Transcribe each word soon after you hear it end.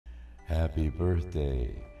Happy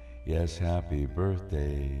birthday, yes, happy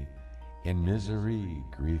birthday. In misery,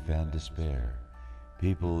 grief, and despair,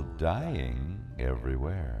 people dying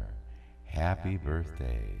everywhere. Happy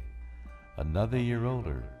birthday. Another year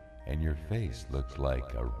older, and your face looks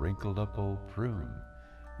like a wrinkled up old prune.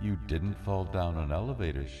 You didn't fall down an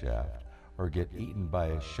elevator shaft or get eaten by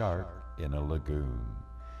a shark in a lagoon.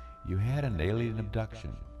 You had an alien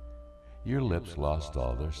abduction. Your lips lost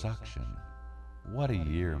all their suction. What a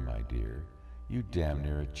year, my dear. You damn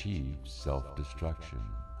near achieved self-destruction.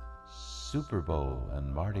 Super Bowl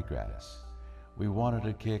and Mardi Gras. We wanted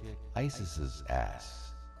to kick ISIS's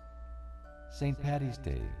ass. St. Patty's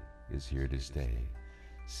Day is here to stay.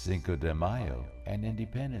 Cinco de Mayo and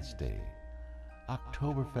Independence Day.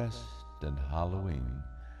 Oktoberfest and Halloween.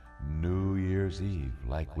 New Year's Eve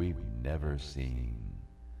like we've never seen.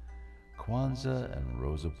 Kwanzaa and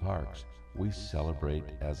Rosa Parks we celebrate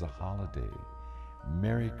as a holiday.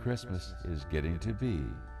 Merry Christmas is getting to be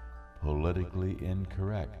politically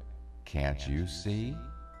incorrect. Can't you see?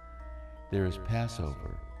 There is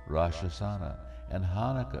Passover, Rosh Hashanah, and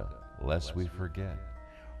Hanukkah, lest we forget.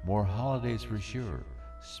 More holidays for sure.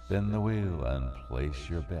 Spin the wheel and place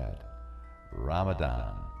your bet.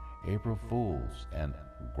 Ramadan, April Fools, and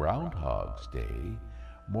Groundhog's Day.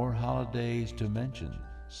 More holidays to mention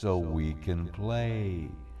so we can play.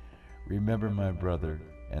 Remember, my brother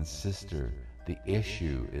and sister, the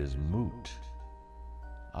issue is moot.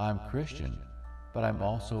 I'm Christian, but I'm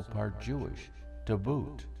also part Jewish to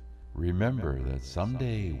boot. Remember that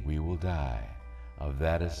someday we will die. Of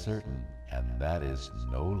that is certain, and that is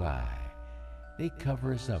no lie. They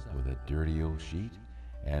cover us up with a dirty old sheet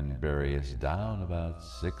and bury us down about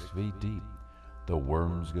 6 feet deep. The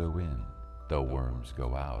worms go in, the worms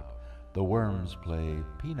go out. The worms play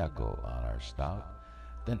pinochle on our snout.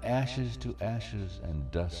 Then ashes to ashes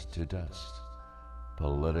and dust to dust.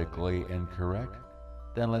 Politically incorrect?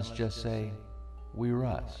 Then let's just say we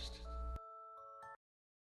rust.